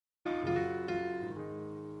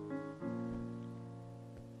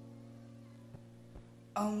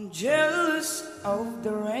I'm jealous of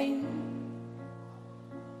the rain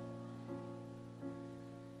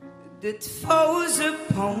that falls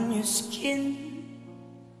upon your skin.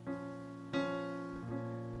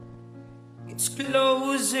 It's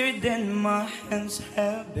closer than my hands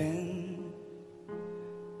have been.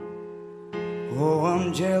 Oh,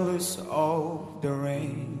 I'm jealous of the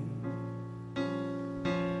rain,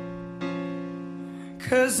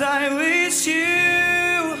 'cause I wish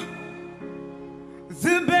you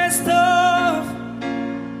the best of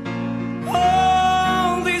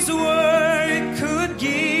all this world could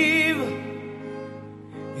give.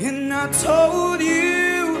 And I told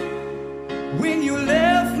you when you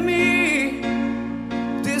left me,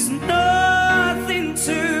 there's nothing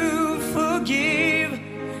to forgive.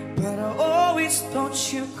 But I always thought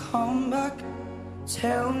you'd come back,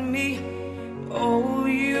 tell me all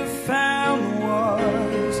you found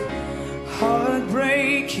was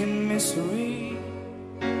heartbreaking misery.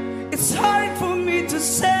 It's hard for me to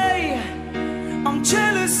say I'm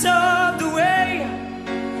jealous of the way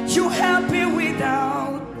you're happy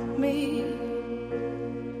without me.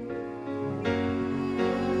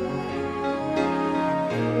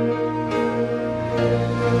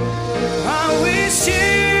 I wish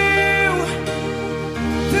you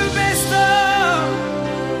the best of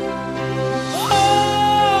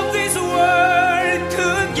all this world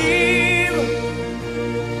could give.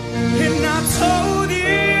 And I told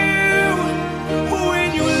you when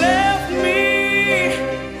you left me,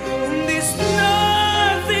 there's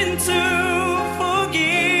nothing to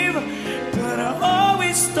forgive. But I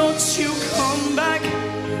always thought you'd come back,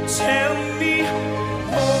 tell me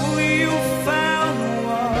all you found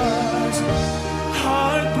was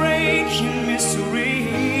heartbreaking misery.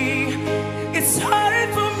 It's hard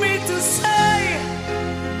for me to say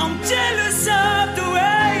I'm jealous of the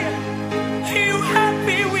way you're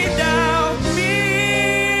happy without me.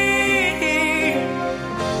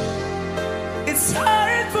 It's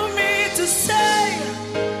hard for me to say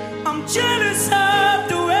I'm jealous